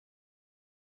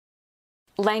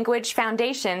Language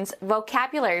Foundations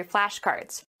Vocabulary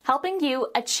Flashcards, helping you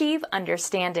achieve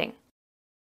understanding.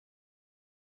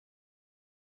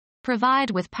 Provide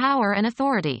with power and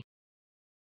authority.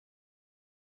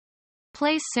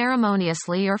 Place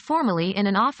ceremoniously or formally in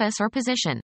an office or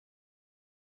position.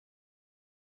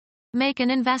 Make an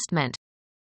investment.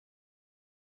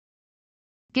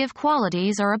 Give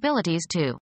qualities or abilities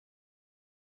to.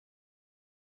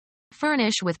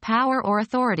 Furnish with power or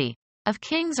authority, of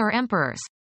kings or emperors.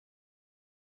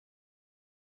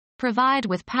 Provide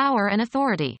with power and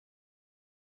authority.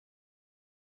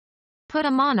 Put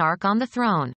a monarch on the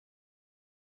throne.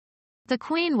 The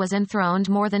Queen was enthroned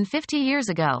more than 50 years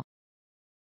ago.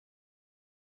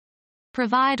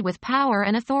 Provide with power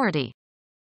and authority.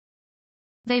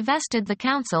 They vested the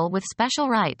council with special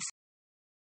rights.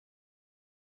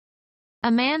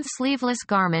 A man's sleeveless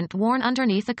garment worn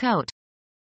underneath a coat.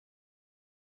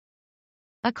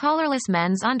 A collarless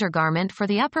men's undergarment for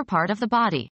the upper part of the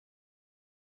body.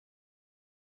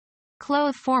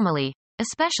 Clothe formally,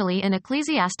 especially in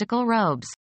ecclesiastical robes.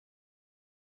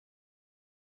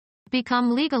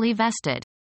 Become legally vested.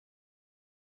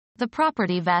 The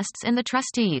property vests in the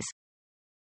trustees.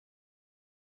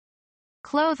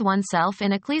 Clothe oneself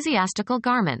in ecclesiastical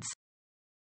garments.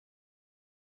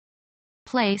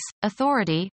 Place,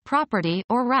 authority, property,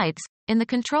 or rights, in the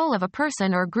control of a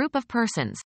person or group of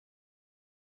persons.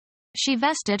 She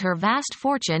vested her vast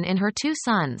fortune in her 2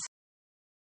 sons.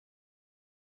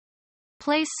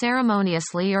 Place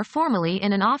ceremoniously or formally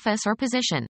in an office or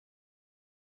position.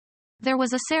 There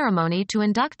was a ceremony to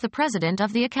induct the president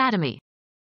of the academy.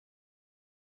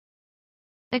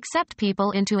 Accept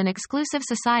people into an exclusive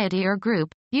society or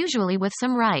group, usually with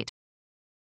some right.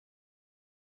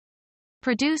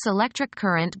 Produce electric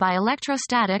current by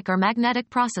electrostatic or magnetic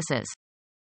processes.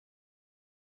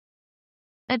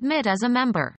 Admit as a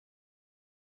member.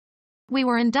 We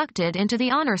were inducted into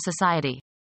the Honor Society.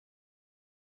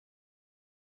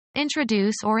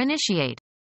 Introduce or initiate.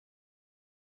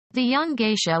 The young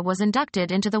geisha was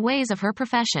inducted into the ways of her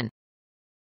profession.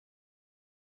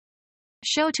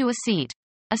 Show to a seat.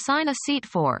 Assign a seat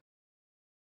for.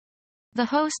 The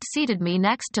host seated me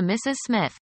next to Mrs.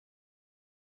 Smith.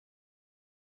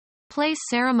 Place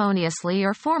ceremoniously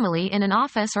or formally in an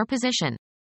office or position.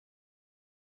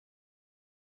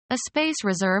 A space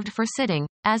reserved for sitting,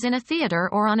 as in a theater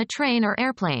or on a train or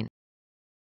airplane.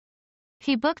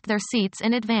 He booked their seats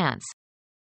in advance.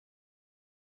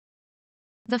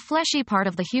 The fleshy part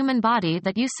of the human body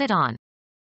that you sit on.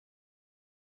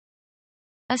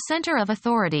 A center of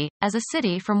authority, as a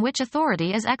city from which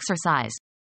authority is exercised.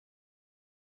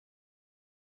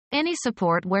 Any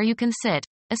support where you can sit,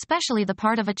 especially the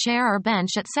part of a chair or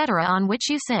bench etc. on which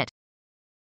you sit.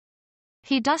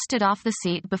 He dusted off the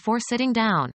seat before sitting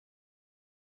down.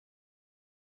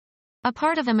 A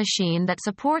part of a machine that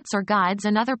supports or guides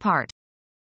another part.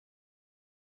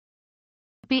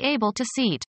 Be able to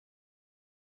seat.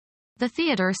 The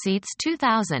theater seats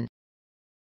 2,000.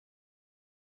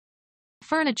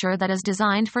 Furniture that is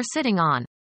designed for sitting on.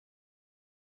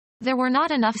 There were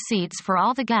not enough seats for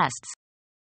all the guests.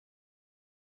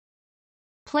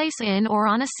 Place in or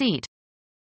on a seat.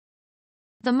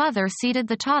 The mother seated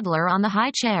the toddler on the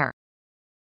high chair.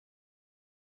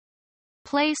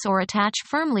 Place or attach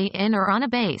firmly in or on a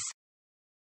base.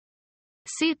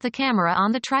 Seat the camera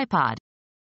on the tripod.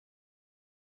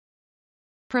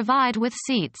 Provide with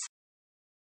seats.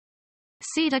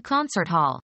 Seat a concert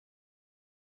hall.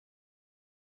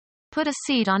 Put a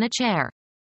seat on a chair.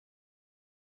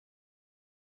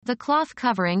 The cloth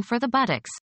covering for the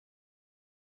buttocks.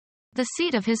 The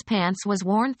seat of his pants was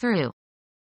worn through.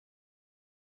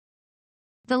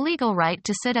 The legal right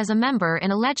to sit as a member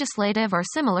in a legislative or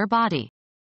similar body.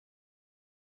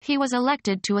 He was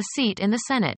elected to a seat in the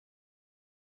Senate.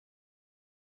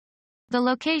 The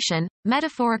location,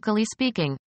 metaphorically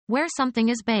speaking, where something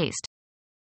is based.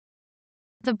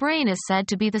 The brain is said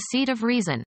to be the seat of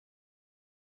reason.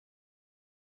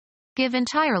 Give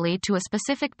entirely to a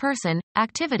specific person,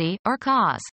 activity, or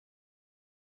cause.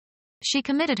 She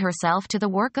committed herself to the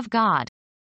work of God.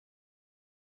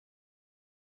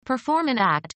 Perform an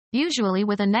act, usually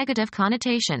with a negative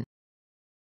connotation.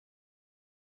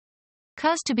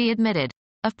 Cause to be admitted,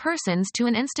 of persons to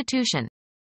an institution.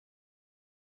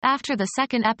 After the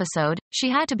second episode, she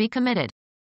had to be committed.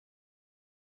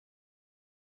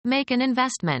 Make an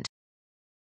investment.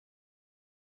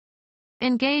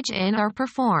 Engage in or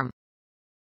perform.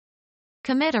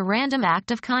 Commit a random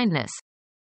act of kindness.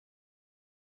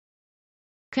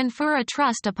 Confer a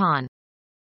trust upon.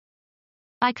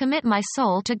 I commit my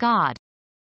soul to God.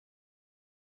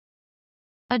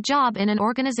 A job in an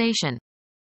organization.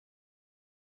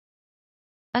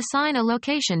 Assign a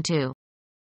location to.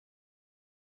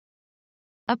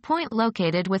 A point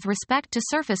located with respect to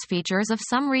surface features of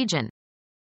some region.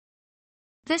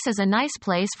 This is a nice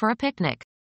place for a picnic.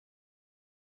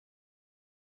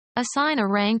 Assign a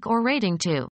rank or rating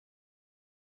to.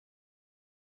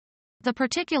 The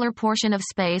particular portion of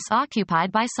space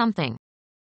occupied by something.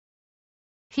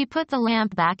 He put the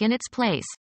lamp back in its place.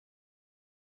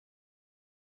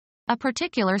 A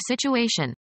particular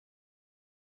situation.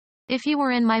 If you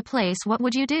were in my place, what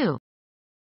would you do?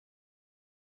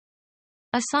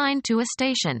 Assigned to a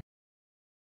station.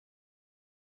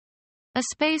 A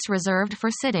space reserved for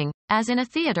sitting, as in a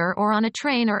theater or on a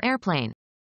train or airplane.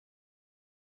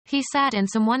 He sat in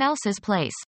someone else's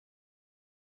place.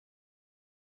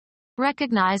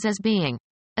 Recognize as being.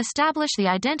 Establish the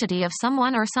identity of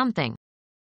someone or something.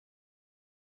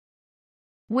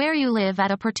 Where you live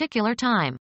at a particular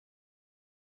time.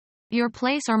 Your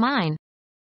place or mine.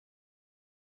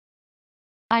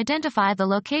 Identify the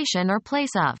location or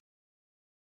place of.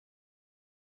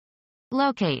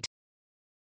 Locate.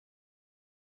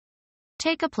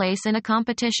 Take a place in a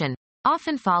competition,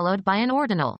 often followed by an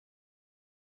ordinal.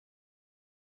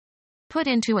 Put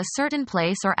into a certain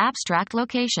place or abstract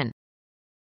location.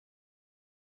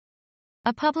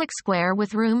 A public square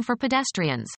with room for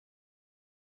pedestrians.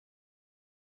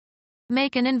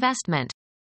 Make an investment.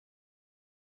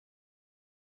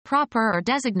 Proper or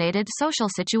designated social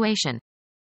situation.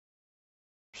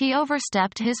 He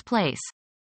overstepped his place.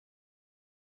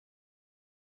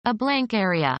 A blank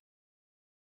area.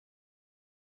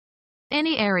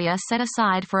 Any area set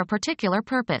aside for a particular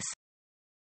purpose.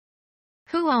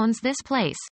 Who owns this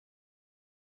place?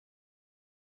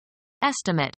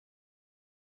 Estimate.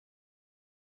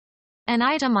 An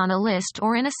item on a list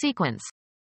or in a sequence.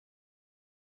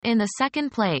 In the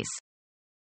second place.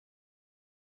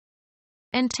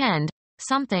 Intend,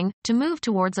 something, to move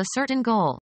towards a certain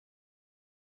goal.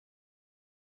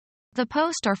 The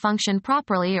post or function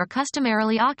properly or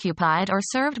customarily occupied or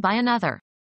served by another.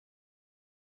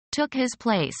 Took his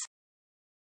place.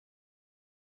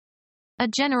 A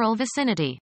general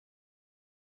vicinity.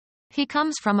 He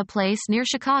comes from a place near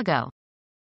Chicago.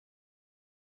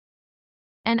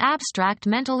 An abstract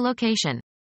mental location.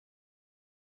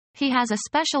 He has a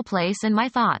special place in my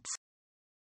thoughts.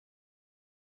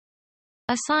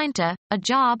 Assigned to, a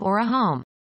job or a home.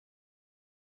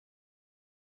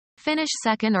 Finish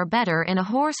second or better in a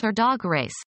horse or dog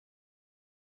race.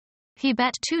 He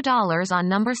bet $2 on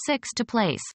number 6 to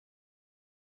place.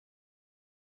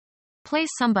 Place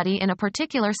somebody in a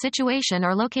particular situation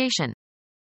or location.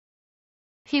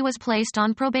 He was placed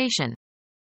on probation.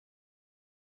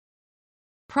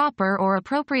 Proper or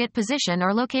appropriate position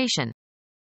or location.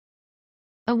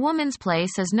 A woman's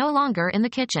place is no longer in the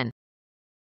kitchen.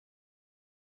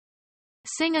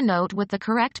 Sing a note with the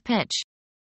correct pitch.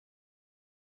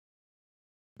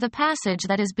 The passage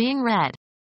that is being read.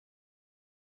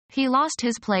 He lost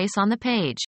his place on the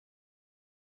page.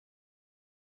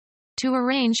 To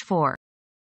arrange for.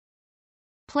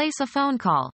 Place a phone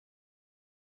call.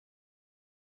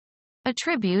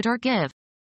 Attribute or give.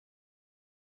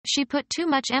 She put too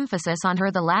much emphasis on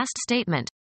the last statement.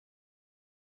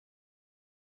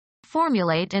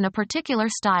 Formulate in a particular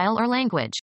style or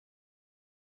language.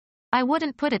 I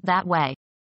wouldn't put it that way.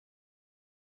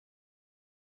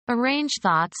 Arrange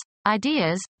thoughts,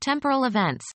 ideas, temporal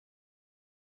events.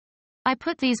 I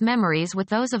put these memories with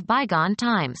those of bygone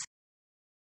times.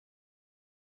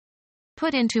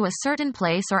 Put into a certain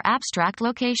place or abstract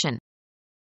location.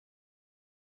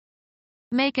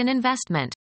 Make an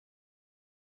investment.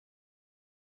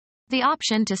 The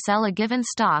option to sell a given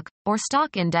stock, or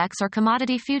stock index or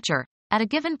commodity future, at a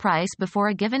given price before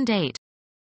a given date.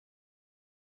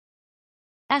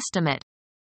 Estimate.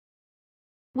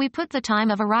 We put the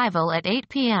time of arrival at 8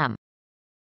 p.m.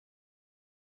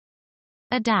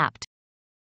 Adapt.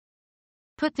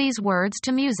 Put these words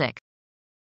to music.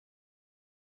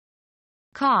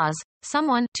 Cause,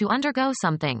 someone, to undergo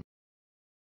something.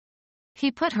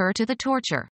 He put her to the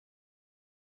torture.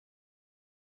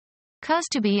 Cause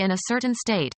to be in a certain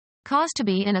state. Cause to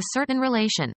be in a certain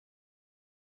relation.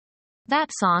 That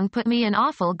song put me in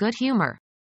awful good humor.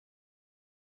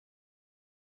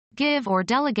 Give or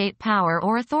delegate power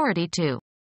or authority to.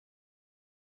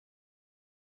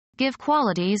 Give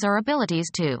qualities or abilities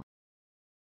to.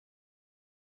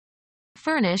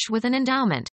 Furnish with an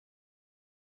endowment.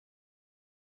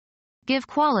 Give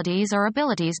qualities or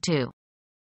abilities to.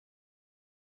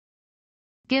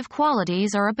 Give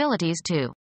qualities or abilities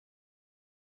to.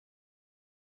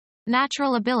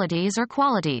 Natural abilities or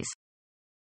qualities.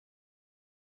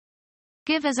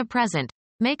 Give as a present.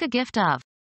 Make a gift of.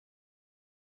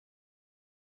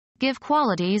 Give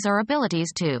qualities or abilities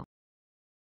to.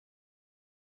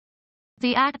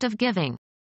 The act of giving.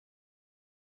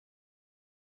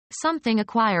 Something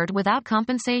acquired without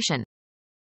compensation.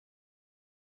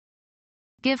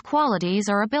 Give qualities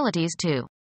or abilities to.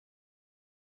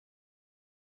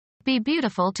 Be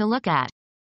beautiful to look at.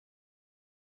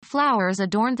 Flowers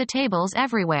adorned the tables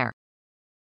everywhere.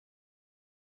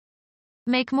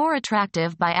 Make more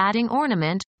attractive by adding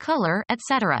ornament, color,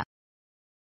 etc.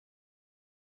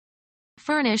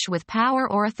 Furnish with power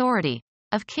or authority.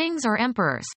 Of kings or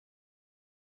emperors.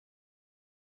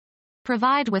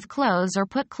 Provide with clothes or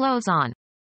put clothes on.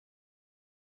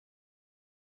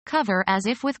 Cover as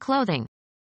if with clothing.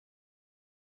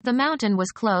 The mountain was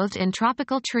clothed in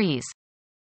tropical trees.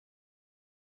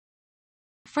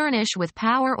 Furnish with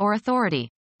power or authority.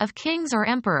 Of kings or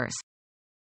emperors.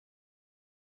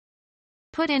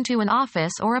 Put into an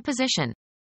office or a position.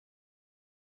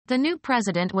 The new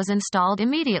president was installed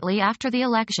immediately after the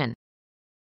election.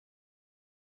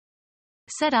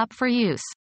 Set up for use.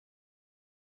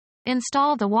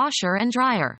 Install the washer and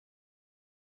dryer.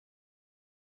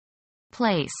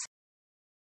 Place.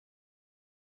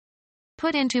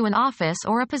 Put into an office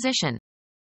or a position.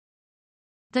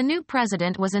 The new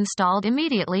president was installed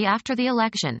immediately after the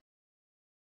election.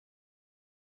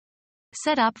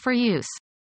 Set up for use.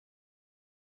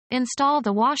 Install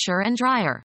the washer and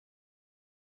dryer.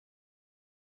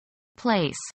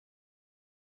 Place.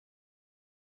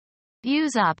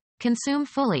 Use up, consume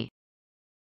fully.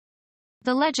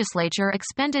 The legislature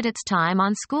expended its time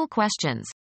on school questions.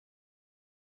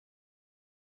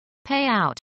 Pay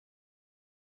out.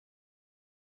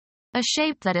 A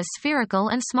shape that is spherical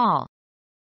and small.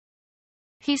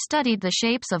 He studied the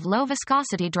shapes of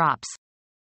low-viscosity drops.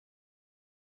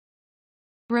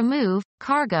 Remove,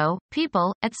 cargo,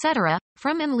 people, etc.,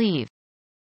 from and leave.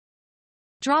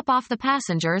 Drop off the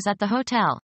passengers at the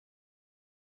hotel.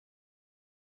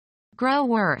 Grow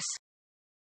worse.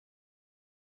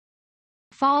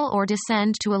 Fall or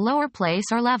descend to a lower place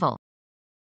or level.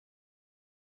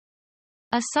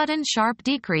 A sudden sharp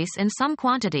decrease in some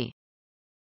quantity.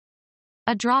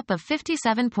 A drop of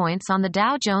 57 points on the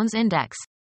Dow Jones Index.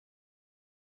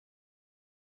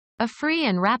 A free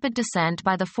and rapid descent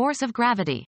by the force of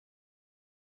gravity.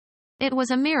 It was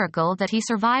a miracle that he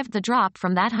survived the drop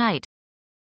from that height.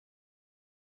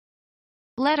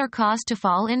 Let or cause to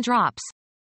fall in drops.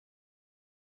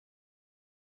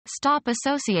 Stop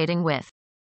associating with.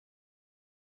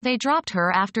 They dropped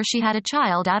her after she had a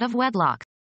child out of wedlock.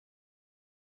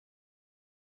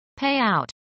 Pay out.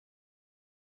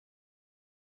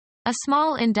 A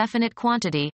small indefinite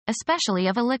quantity, especially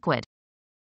of a liquid.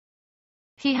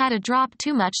 He had a drop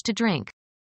too much to drink.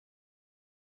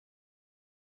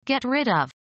 Get rid of.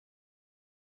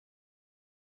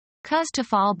 Cause to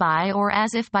fall by or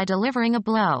as if by delivering a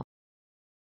blow.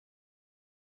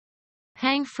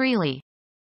 Hang freely.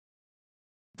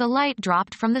 The light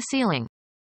dropped from the ceiling.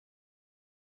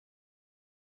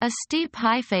 A steep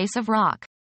high face of rock.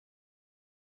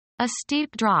 A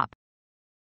steep drop.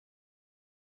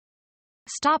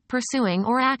 Stop pursuing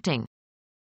or acting.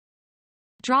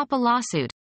 Drop a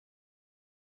lawsuit.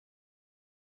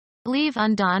 Leave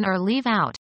undone or leave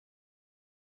out.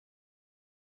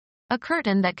 A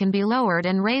curtain that can be lowered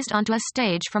and raised onto a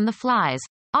stage from the flies,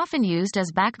 often used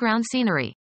as background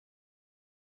scenery.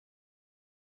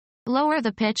 Lower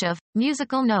the pitch of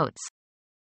musical notes.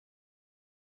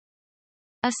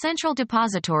 A central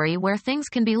depository where things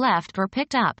can be left or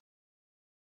picked up.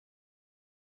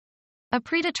 A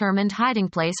predetermined hiding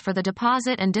place for the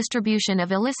deposit and distribution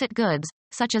of illicit goods,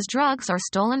 such as drugs or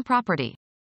stolen property.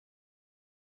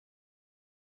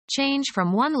 Change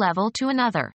from one level to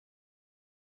another.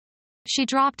 She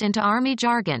dropped into army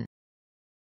jargon.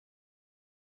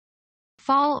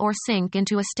 Fall or sink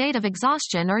into a state of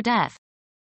exhaustion or death.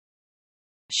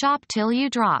 Shop till you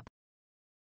drop.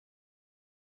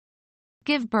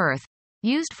 Give birth.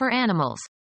 Used for animals.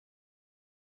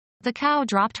 The cow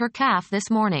dropped her calf this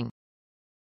morning.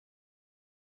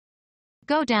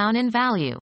 Go down in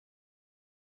value.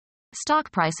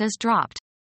 Stock prices dropped.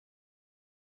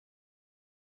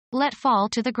 Let fall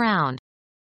to the ground.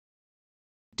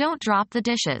 Don't drop the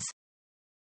dishes.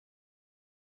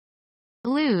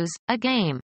 Lose, a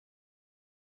game.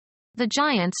 The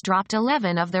Giants dropped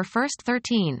 11 of their first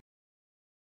 13.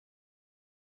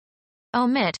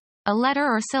 Omit, a letter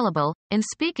or syllable, in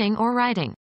speaking or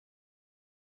writing.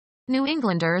 New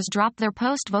Englanders drop their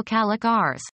post-vocalic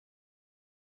Rs.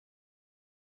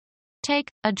 Take,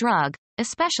 a drug,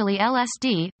 especially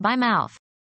LSD, by mouth.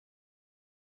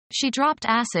 She dropped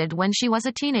acid when she was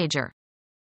a teenager.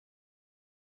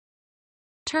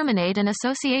 Terminate an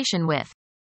association with.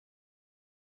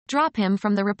 Drop him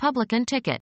from the Republican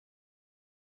ticket.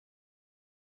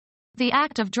 The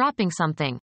act of dropping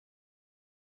something.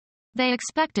 They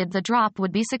expected the drop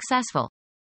would be successful.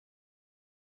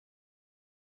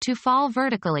 To fall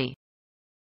vertically.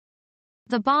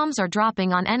 The bombs are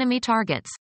dropping on enemy targets.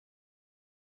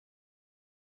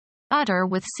 Utter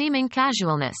with seeming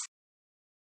casualness.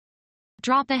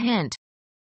 Drop a hint.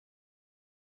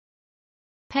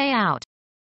 Pay out.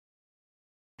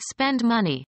 Spend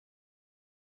money.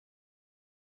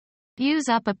 Use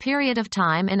up a period of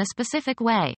time in a specific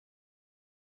way.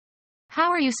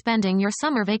 How are you spending your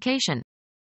summer vacation?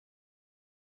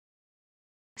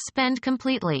 Spend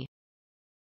completely.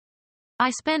 I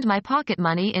spend my pocket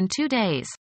money in 2 days.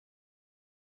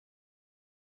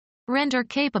 Render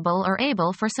capable or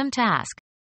able for some task.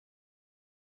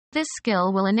 This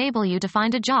skill will enable you to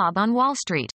find a job on Wall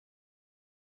Street.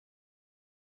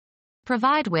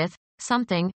 Provide with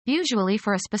something, usually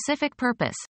for a specific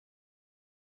purpose.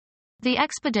 The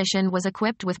expedition was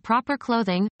equipped with proper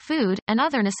clothing, food, and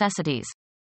other necessities.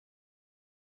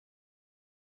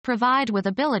 Provide with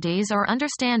abilities or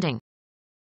understanding.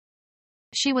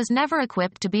 She was never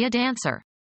equipped to be a dancer.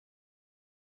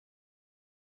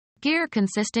 Gear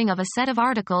consisting of a set of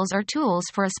articles or tools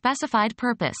for a specified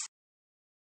purpose.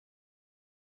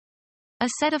 A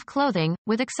set of clothing,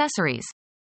 with accessories.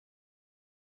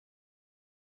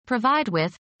 Provide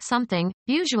with something,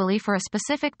 usually for a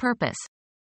specific purpose.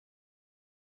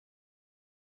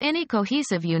 Any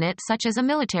cohesive unit such as a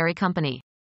military company.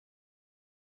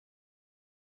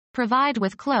 Provide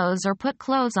with clothes or put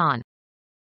clothes on.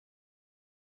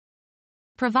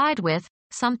 Provide with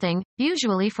something,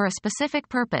 usually for a specific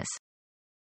purpose.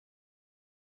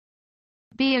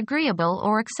 Be agreeable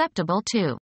or acceptable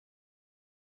to.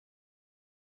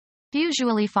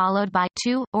 Usually followed by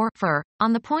to or for,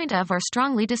 on the point of or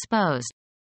strongly disposed.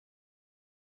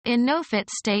 In no fit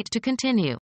state to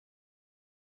continue.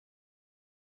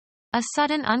 A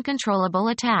sudden uncontrollable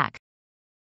attack.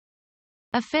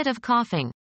 A fit of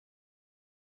coughing.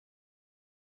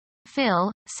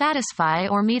 Fill, satisfy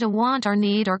or meet a want or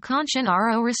need or conscient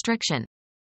ro restriction.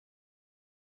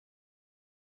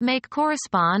 Make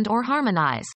correspond or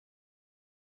harmonize.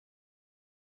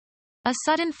 A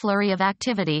sudden flurry of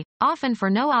activity, often for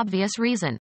no obvious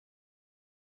reason.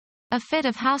 A fit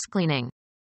of housecleaning.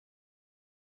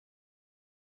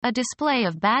 A display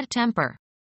of bad temper.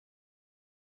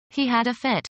 He had a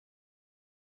fit.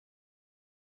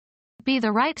 Be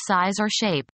the right size or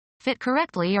shape. Fit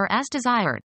correctly or as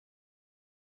desired.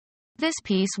 This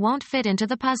piece won't fit into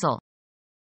the puzzle.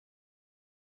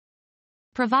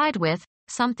 Provide with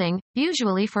something,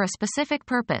 usually for a specific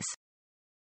purpose.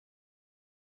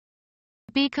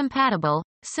 Be compatible,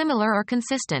 similar or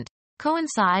consistent.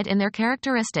 Coincide in their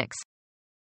characteristics.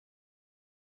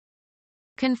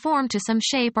 Conform to some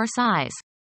shape or size.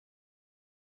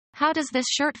 How does this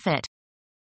shirt fit?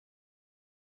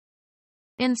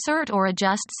 Insert or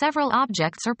adjust several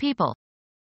objects or people.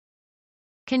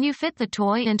 Can you fit the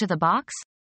toy into the box?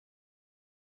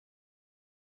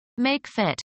 Make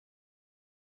fit.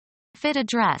 Fit a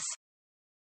dress.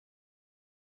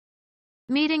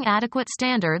 Meeting adequate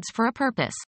standards for a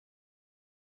purpose.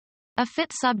 A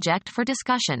fit subject for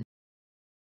discussion.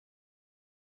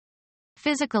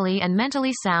 Physically and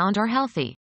mentally sound or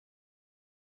healthy.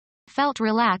 Felt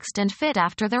relaxed and fit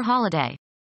after their holiday.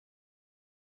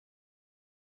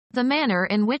 The manner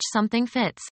in which something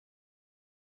fits.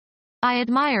 I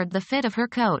admired the fit of her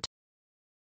coat.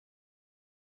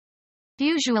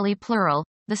 Usually plural,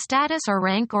 the status or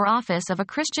rank or office of a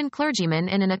Christian clergyman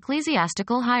in an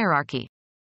ecclesiastical hierarchy.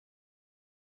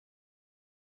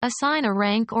 Assign a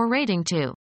rank or rating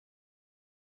to.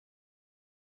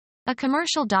 A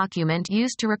commercial document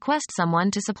used to request someone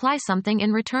to supply something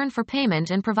in return for payment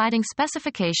and providing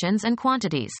specifications and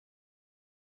quantities.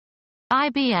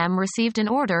 IBM received an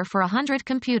order for 100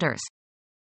 computers.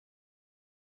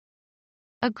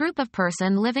 A group of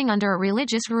person living under a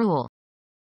religious rule.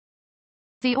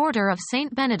 The Order of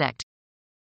Saint Benedict.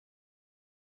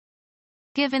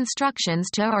 Give instructions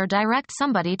to or direct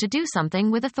somebody to do something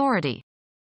with authority.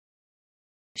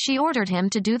 She ordered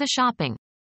him to do the shopping.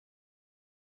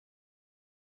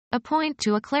 Appoint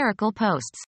to a clerical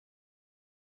posts.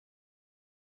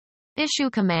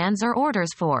 Issue commands or orders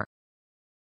for.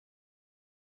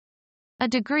 A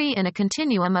degree in a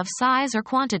continuum of size or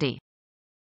quantity.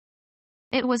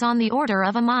 It was on the order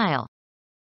of a mile.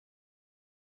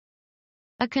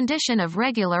 A condition of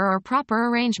regular or proper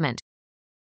arrangement.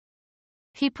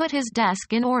 He put his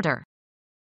desk in order.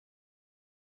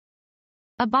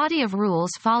 A body of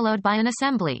rules followed by an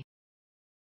assembly.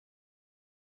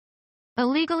 A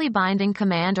legally binding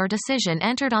command or decision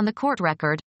entered on the court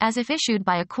record, as if issued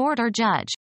by a court or judge.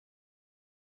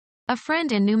 A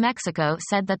friend in New Mexico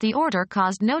said that the order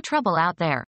caused no trouble out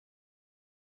there.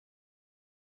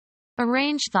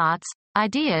 Arrange thoughts,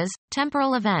 ideas,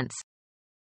 temporal events.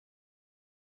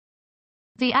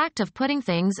 The act of putting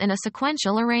things in a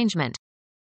sequential arrangement.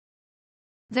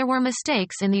 There were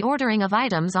mistakes in the ordering of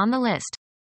items on the list.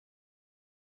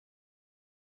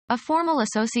 A formal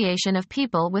association of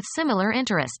people with similar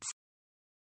interests.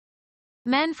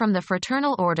 Men from the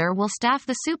fraternal order will staff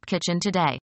the soup kitchen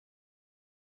today.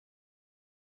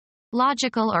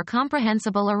 Logical or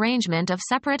comprehensible arrangement of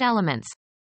separate elements.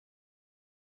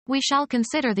 We shall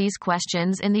consider these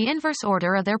questions in the inverse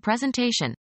order of their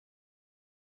presentation.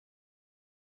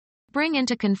 Bring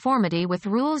into conformity with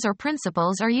rules or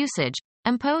principles or usage.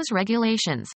 Impose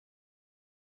regulations.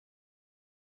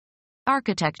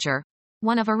 Architecture.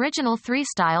 One of original three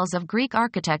styles of Greek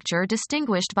architecture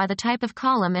distinguished by the type of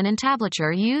column and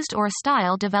entablature used or a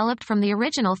style developed from the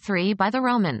original three by the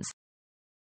Romans.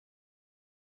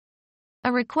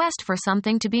 A request for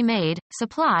something to be made,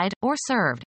 supplied, or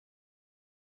served.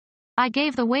 I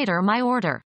gave the waiter my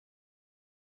order.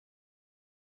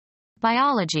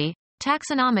 Biology.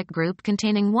 Taxonomic group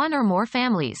containing one or more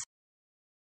families.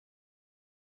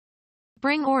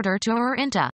 Bring order to or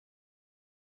into.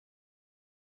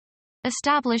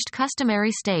 Established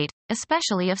customary state,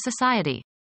 especially of society.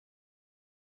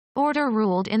 Order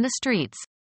ruled in the streets.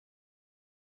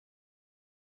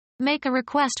 Make a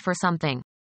request for something.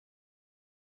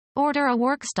 Order a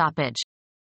work stoppage.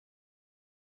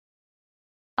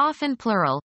 Often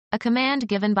plural, a command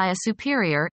given by a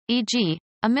superior, e.g.,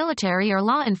 a military or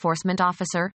law enforcement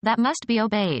officer, that must be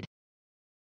obeyed.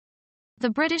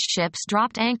 The British ships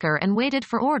dropped anchor and waited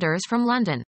for orders from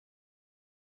London.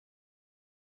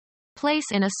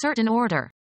 Place in a certain order.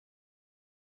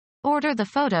 Order the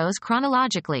photos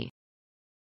chronologically.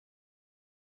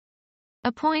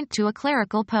 Appoint to a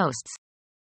clerical posts.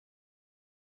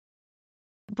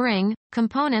 Bring,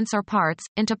 components or parts,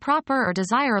 into proper or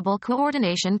desirable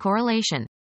coordination correlation.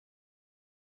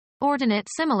 Ordinate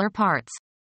similar parts.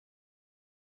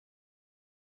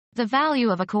 The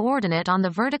value of a coordinate on the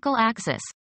vertical axis.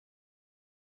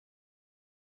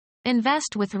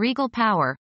 Invest with regal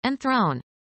power. Enthrone.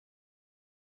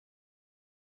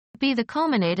 Be the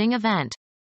culminating event.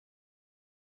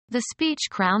 The speech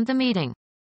crowned the meeting.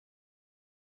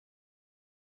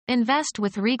 Invest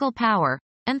with regal power.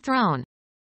 Enthrone.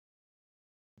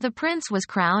 The prince was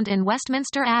crowned in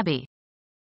Westminster Abbey.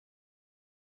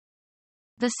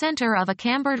 The center of a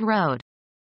cambered road.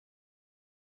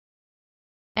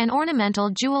 An ornamental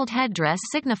jeweled headdress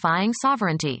signifying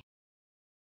sovereignty.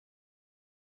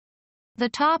 The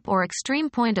top or extreme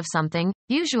point of something,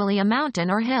 usually a mountain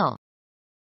or hill.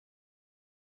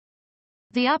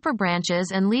 The upper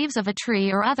branches and leaves of a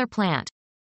tree or other plant.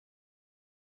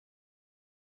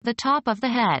 The top of the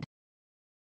head.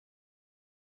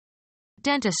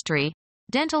 Dentistry.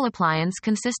 Dental appliance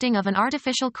consisting of an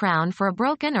artificial crown for a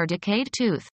broken or decayed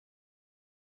tooth.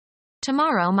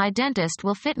 Tomorrow my dentist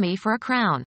will fit me for a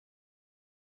crown.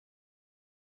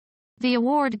 The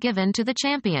award given to the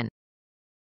champion.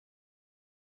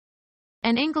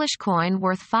 An English coin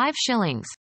worth 5 shillings.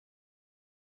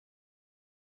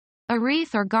 A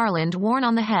wreath or garland worn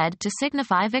on the head to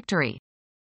signify victory.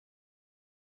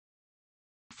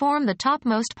 Form the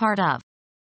topmost part of.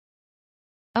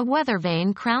 A weather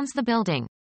vane crowns the building.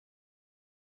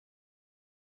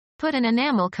 Put an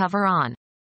enamel cover on.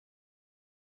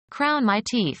 Crown my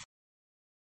teeth.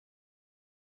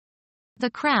 The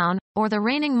crown, or the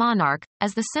reigning monarch,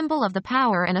 as the symbol of the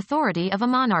power and authority of a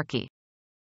monarchy.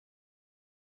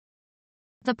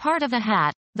 The part of a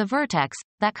hat, the vertex,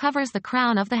 that covers the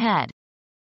crown of the head.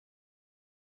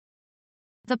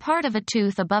 The part of a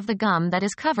tooth above the gum that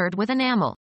is covered with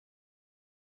enamel.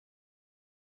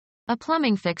 A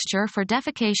plumbing fixture for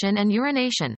defecation and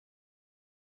urination.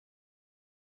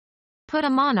 Put a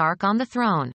monarch on the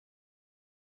throne.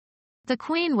 The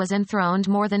Queen was enthroned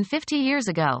more than 50 years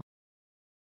ago.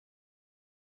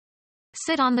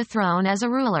 Sit on the throne as a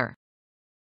ruler.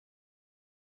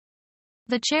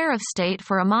 The chair of state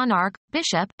for a monarch,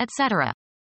 bishop, etc.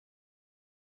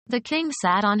 The king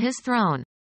sat on his throne.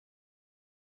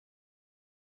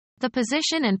 The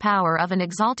position and power of an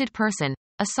exalted person,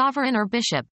 a sovereign or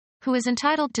bishop, who is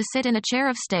entitled to sit in a chair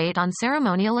of state on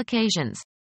ceremonial occasions.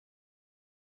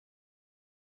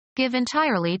 Give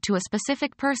entirely to a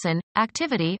specific person,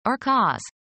 activity, or cause.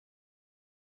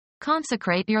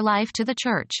 Consecrate your life to the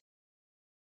church.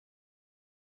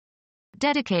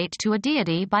 Dedicate to a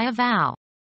deity by a vow.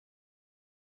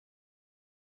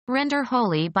 Render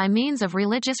holy by means of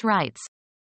religious rites.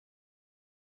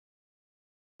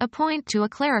 Appoint to a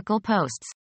clerical posts.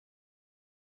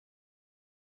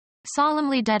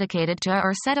 Solemnly dedicated to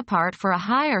or set apart for a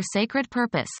high or sacred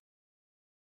purpose.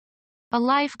 A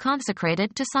life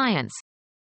consecrated to science.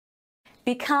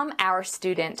 Become our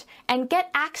student and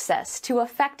get access to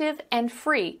effective and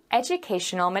free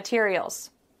educational materials.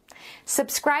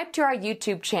 Subscribe to our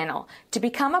YouTube channel to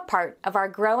become a part of our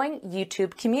growing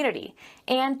YouTube community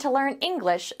and to learn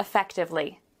English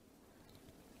effectively.